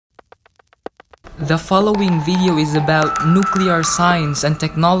The following video is about nuclear science and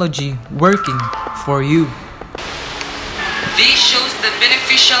technology working for you. This shows the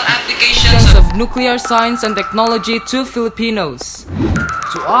beneficial applications of nuclear science and technology to Filipinos.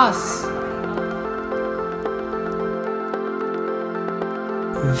 To us,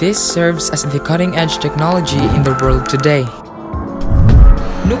 this serves as the cutting-edge technology in the world today.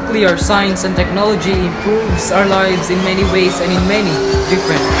 Nuclear science and technology improves our lives in many ways and in many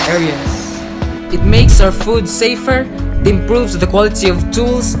different areas. It makes our food safer, improves the quality of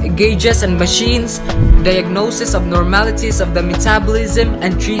tools, gauges and machines, diagnosis of abnormalities of the metabolism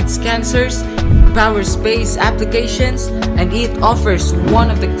and treats cancers, power space applications, and it offers one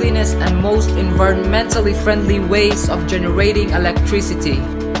of the cleanest and most environmentally friendly ways of generating electricity.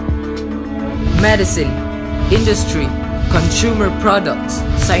 Medicine, industry, consumer products,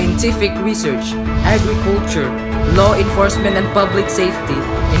 scientific research, agriculture, law enforcement and public safety,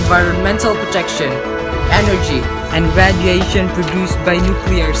 environmental protection, energy, and radiation produced by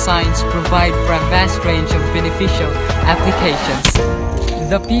nuclear science provide for a vast range of beneficial applications.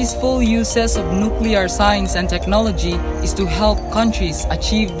 The peaceful uses of nuclear science and technology is to help countries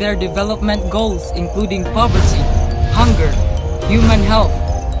achieve their development goals, including poverty, hunger, human health,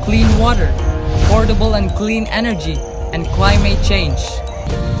 clean water, affordable and clean energy, and climate change.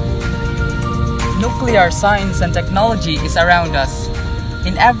 Nuclear science and technology is around us.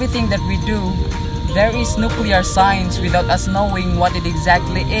 In everything that we do, there is nuclear science without us knowing what it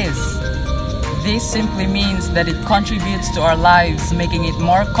exactly is. This simply means that it contributes to our lives, making it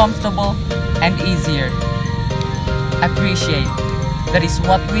more comfortable and easier. Appreciate. That is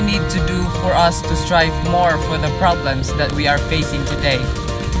what we need to do for us to strive more for the problems that we are facing today.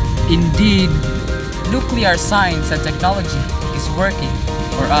 Indeed, nuclear science and technology is working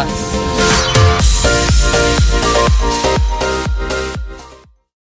for us.